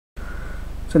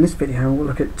So in this video we'll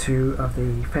look at two of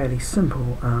the fairly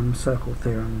simple circle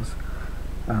theorems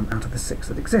out of the 6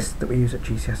 that exist that we use at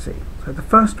GCSE. So the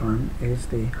first one is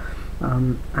the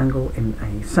angle in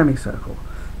a semicircle.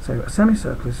 So a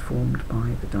semicircle is formed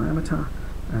by the diameter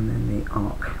and then the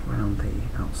arc around the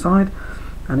outside,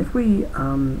 and if we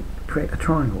create a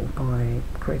triangle by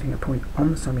creating a point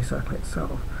on the semicircle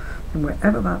itself, then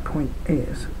wherever that point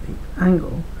is, the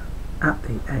angle at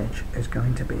the edge is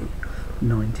going to be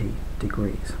 90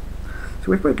 degrees.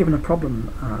 So if we're given a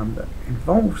problem that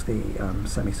involves the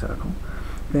semicircle,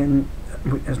 then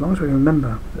as long as we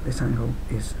remember that this angle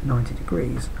is 90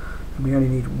 degrees, then we only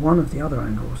need one of the other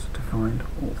angles to find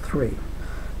all three.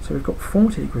 So we've got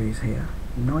 40 degrees here,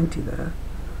 90 there,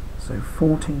 so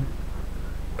 40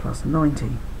 plus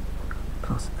 90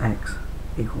 plus x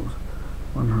equals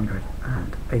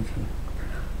 180.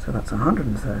 So that's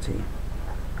 130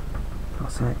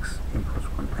 plus x equals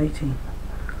 180.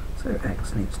 So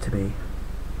x needs to be,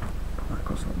 pull that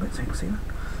across a little bit so you can see that,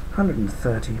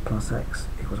 130 plus x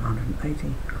equals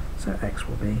 180, so x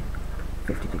will be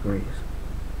 50 degrees.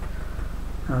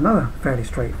 Now another fairly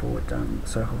straightforward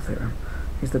circle theorem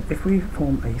is that if we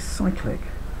form a cyclic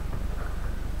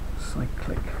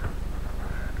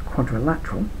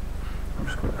quadrilateral, I'll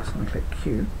just call it a cyclic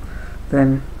Q,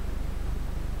 then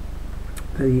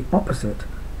the opposite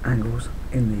angles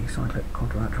in the cyclic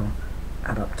quadrilateral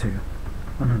add up to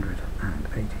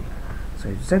 180.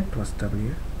 So z plus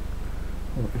w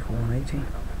will equal 180,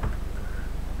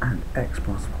 and x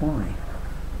plus y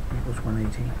equals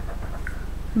 180,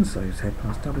 and so z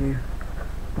plus w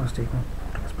must equal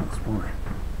x plus y.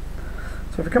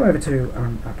 So if we come over to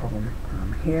our problem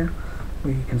here,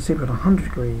 we can see we've got 100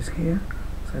 degrees here,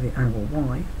 so the angle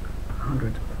y,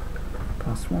 100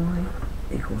 plus y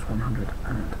equals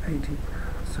 180,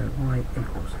 so y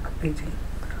equals 80,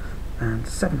 and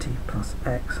 70 plus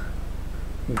x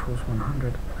equals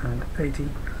 180,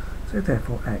 so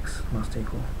therefore x must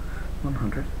equal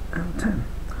 110.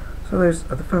 So those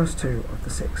are the first two of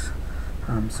the 6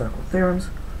 circle theorems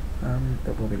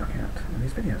that we'll be looking at in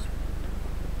these videos.